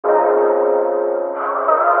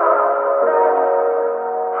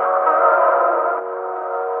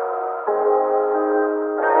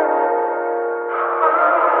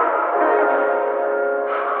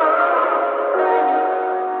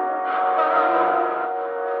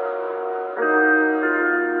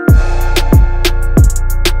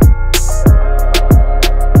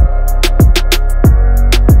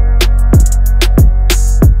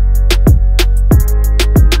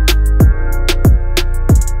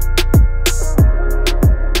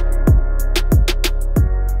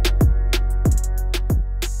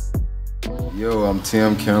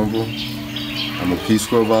Tim Campbell. I'm a Peace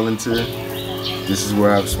Corps volunteer. This is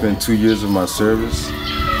where I've spent 2 years of my service.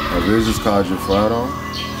 My village is called Jifforong,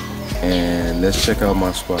 and let's check out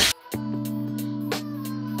my spot.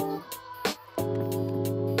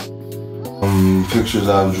 Pictures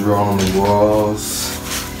I've drawn on the walls.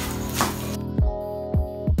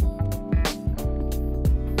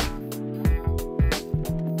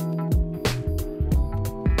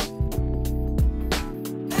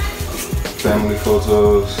 Family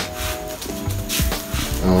photos.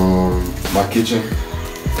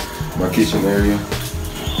 My kitchen area.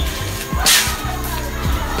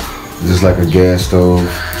 Just like a gas stove,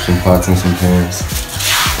 some pots and some pans.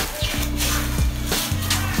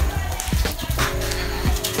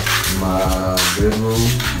 My bedroom,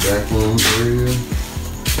 back room area.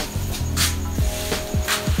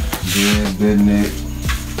 Bed neck.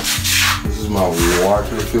 This is my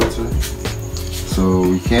water filter. So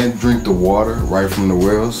we can't drink the water right from the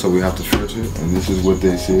well, so we have to filter it. And this is what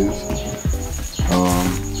this is.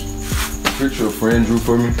 Picture a friend drew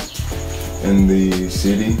for me in the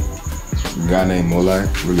city. A guy named Molai,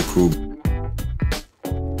 really cool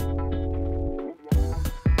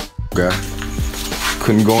guy.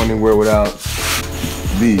 Couldn't go anywhere without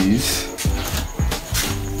these.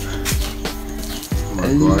 My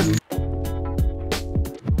garden.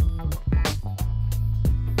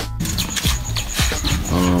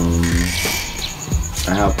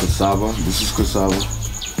 I have cassava. This is cassava.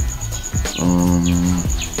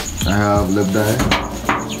 I have lebdai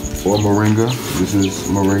or moringa. This is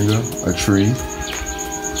moringa, a tree.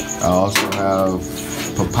 I also have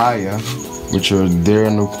papaya, which are there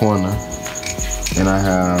in the corner. And I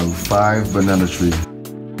have 5 banana trees.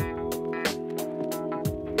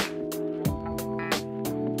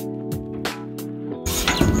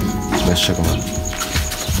 Let's check them out.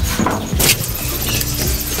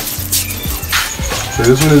 So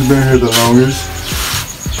this one has been here the longest.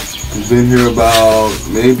 It's been here about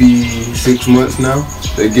maybe 6 months now.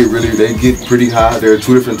 They get pretty high. There are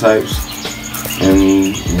 2 different types,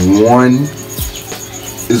 and one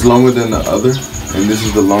is longer than the other, and this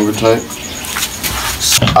is the longer type.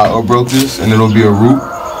 I broke this, and it'll be a root,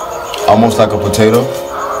 almost like a potato,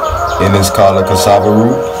 and it's called a cassava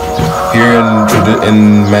root. Here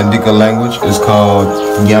in Mandinka language, it's called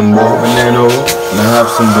Yambo banana, and I have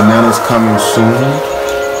some bananas coming soon.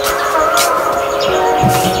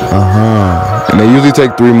 And they usually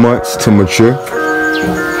take 3 months to mature,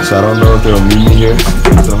 so I don't know if they'll meet me here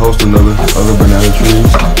to host other banana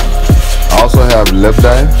trees. I also have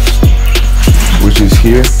lebdai, which is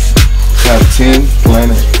here. I have 10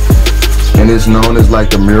 planted, and it's known as like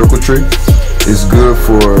the miracle tree. It's good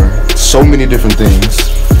for so many different things.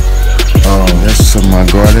 That's my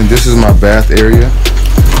garden. This is my bath area,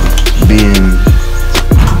 being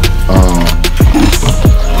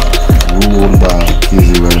ruled by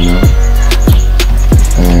Kizzy right now.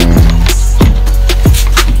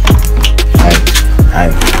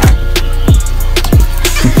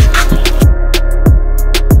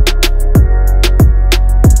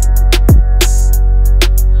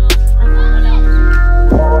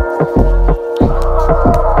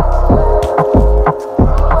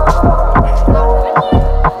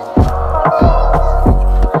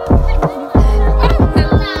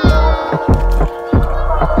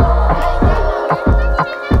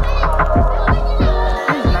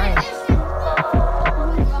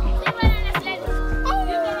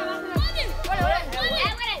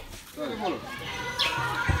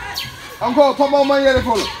 I'm going to put my money in it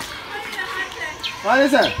for you. What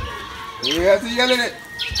is that? You have to yell at it.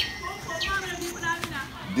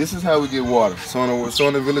 This is how we get water. So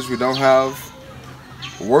in the village we don't have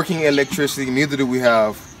working electricity, neither do we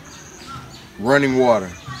have running water.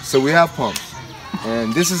 So we have pumps.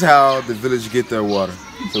 And this is how the village get their water.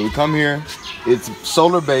 So we come here, it's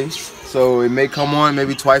solar based, so it may come on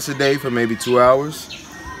maybe twice a day for maybe 2 hours.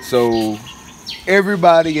 So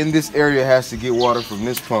everybody in this area has to get water from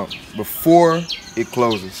this pump before it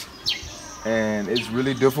closes. And it's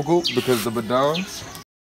really difficult because the bidons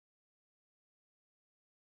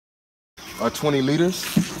are 20 liters.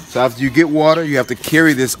 So after you get water, you have to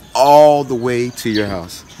carry this all the way to your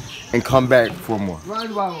house and come back for more.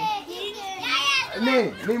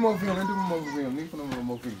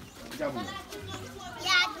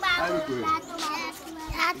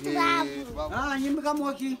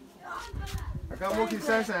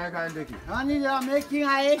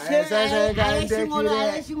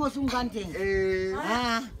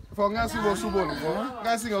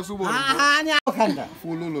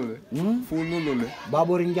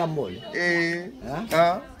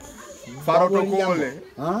 Faroto Kole.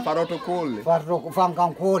 Faroto Kole. Faroto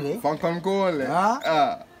Fankan Kole. Fankan Kole.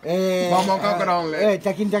 Mama Kankarongle.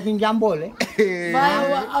 Takin Jambole.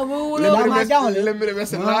 Lemmire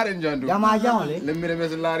mese laaren jandu. Jama Jambole. Lemmire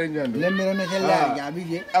mese laaren jandu. Lemmire mese laaren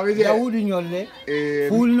abije. Abije. Yawudi nyolle.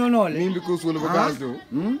 Ful nonole. Nimbi ko sulu bagaldo.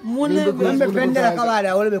 Mune be pendela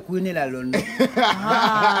kawada wala be kuinela londo.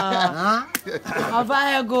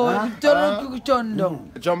 Avaya go tolo chondo.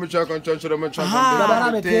 Jambu chakon chonchoro ma chonchoro.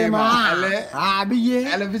 Dabara be tema. Ale.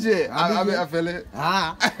 Abije. Ale bije. Abe afele.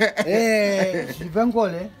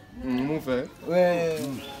 Jivenkole. Mon fait.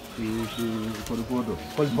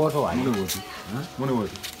 Colipoto ai. Mone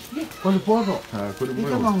woti. Colipoto.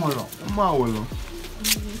 Colipoto. Mangolo. Mawolo.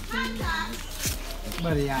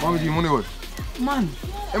 Maria. Mami di mone woti. Man.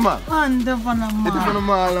 Man. Man defana man. Defana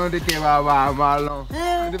malon de ke ba malon.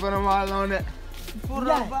 Defana malon de.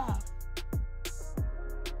 Pura ba.